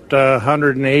about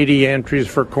 180 entries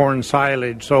for corn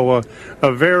silage, so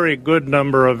a very good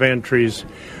number of entries.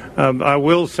 I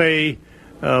will say,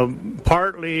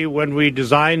 partly when we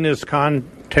designed this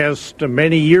contest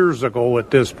many years ago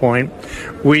at this point,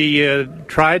 we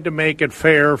tried to make it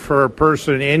fair for a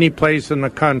person any place in the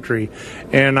country.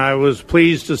 And I was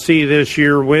pleased to see this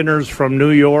year winners from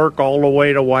New York all the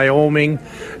way to Wyoming,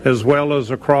 as well as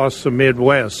across the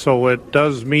Midwest. So it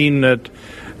does mean that,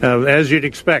 as you'd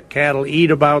expect, cattle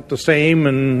eat about the same,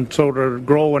 and so to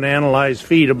grow and analyze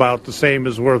feed about the same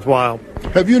is worthwhile.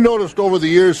 Have you noticed over the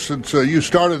years since you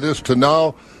started this to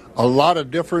now a lot of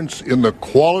difference in the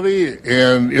quality?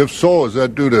 And if so, is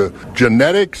that due to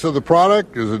genetics of the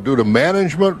product? Is it due to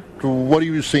management? What are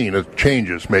you seeing? It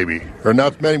changes maybe, or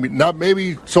not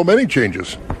maybe so many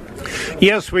changes?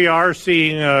 Yes, we are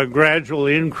seeing a gradual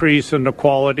increase in the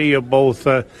quality of both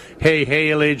hay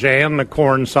haylage and the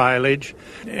corn silage.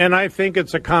 And I think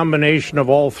it's a combination of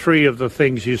all three of the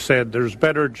things you said. There's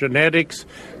better genetics,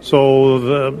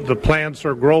 so the plants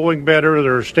are growing better,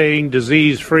 they're staying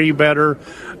disease-free better.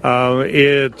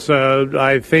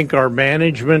 I think our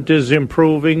management is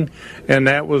improving, and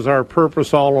that was our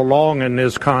purpose all along in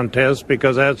this contest,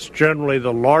 because that's generally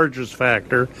the largest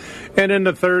factor. And then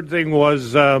the third thing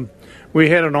was we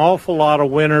had an awful lot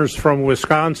of winners from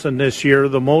Wisconsin this year,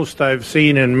 the most I've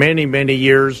seen in many, many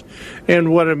years.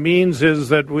 And what it means is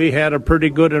that we had a pretty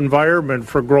good environment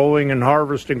for growing and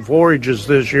harvesting forages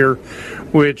this year,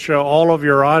 which all of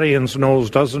your audience knows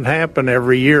doesn't happen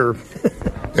every year.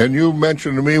 And you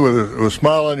mentioned to me with a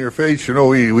smile on your face, you know,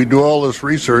 we do all this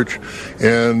research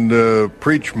and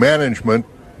preach management,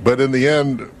 but in the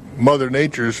end, Mother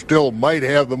Nature still might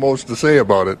have the most to say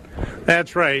about it.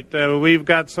 That's right. We've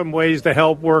got some ways to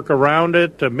help work around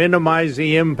it, to minimize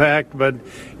the impact, but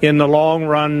in the long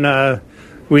run,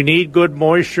 we need good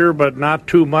moisture, but not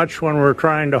too much when we're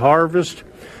trying to harvest.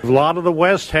 A lot of the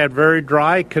West had very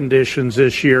dry conditions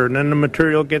this year, and then the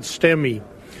material gets stemmy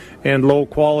and low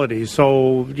quality.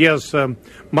 So, yes,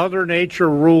 Mother Nature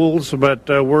rules, but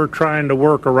we're trying to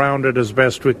work around it as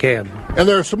best we can. And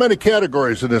there are so many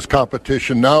categories in this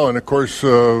competition now, and of course,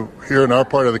 here in our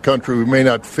part of the country, we may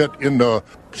not fit into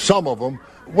some of them.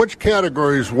 Which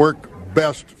categories work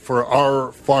best for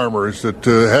our farmers that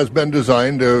has been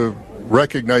designed to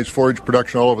recognize forage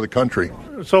production all over the country?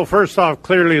 So first off,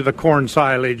 clearly the corn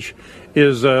silage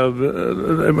is,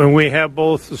 we have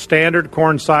both the standard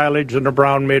corn silage and the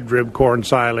brown midrib corn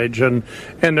silage, and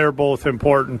they're both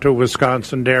important to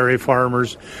Wisconsin dairy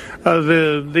farmers.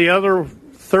 The other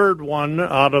third one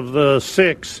out of the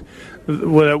six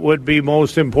that would be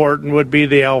most important would be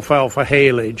the alfalfa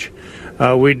haylage.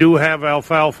 We do have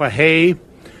alfalfa hay,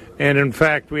 and in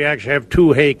fact we actually have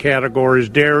two hay categories,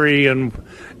 dairy and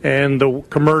the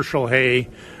commercial hay.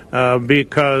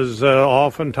 Because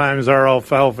oftentimes our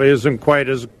alfalfa isn't quite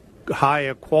as high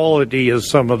a quality as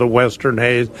some of the western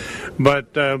hays.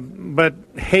 But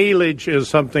haylage is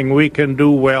something we can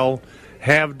do well,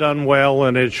 have done well,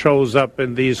 and it shows up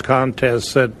in these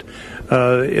contests that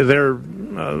they're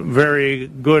very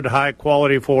good,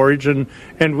 high-quality forage, and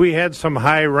we had some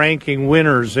high-ranking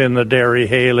winners in the dairy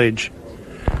haylage.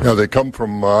 Yeah, they come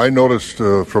from, I noticed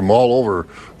from all over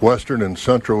western and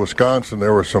central Wisconsin.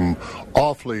 There were some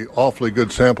awfully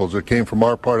good samples that came from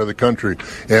our part of the country,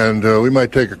 and we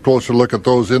might take a closer look at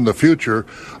those in the future.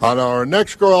 On our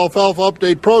next Grow Alfalfa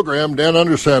Update program, Dan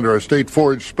Undersander, our state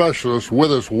forage specialist,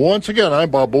 with us once again. I'm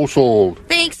Bob Bosold.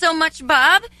 Thanks so much,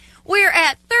 Bob. We're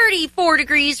at 34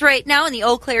 degrees right now in the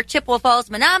Eau Claire, Chippewa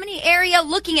Falls, Menominee area.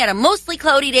 Looking at a mostly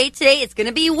cloudy day today. It's going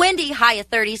to be windy, high of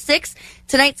 36.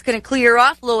 Tonight's going to clear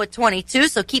off, low at 22,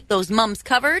 so keep those mums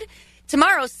covered.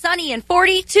 Tomorrow, sunny and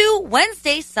 42.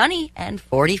 Wednesday, sunny and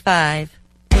 45.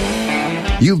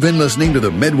 You've been listening to the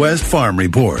Midwest Farm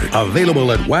Report,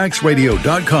 available at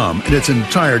waxradio.com in its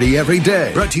entirety every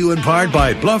day. Brought to you in part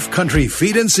by Bluff Country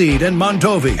Feed and Seed in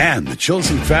Montovy and the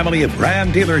Chilson family of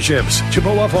Ram dealerships,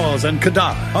 Chippewa Falls and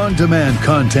Cadott. On-demand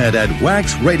content at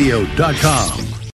waxradio.com.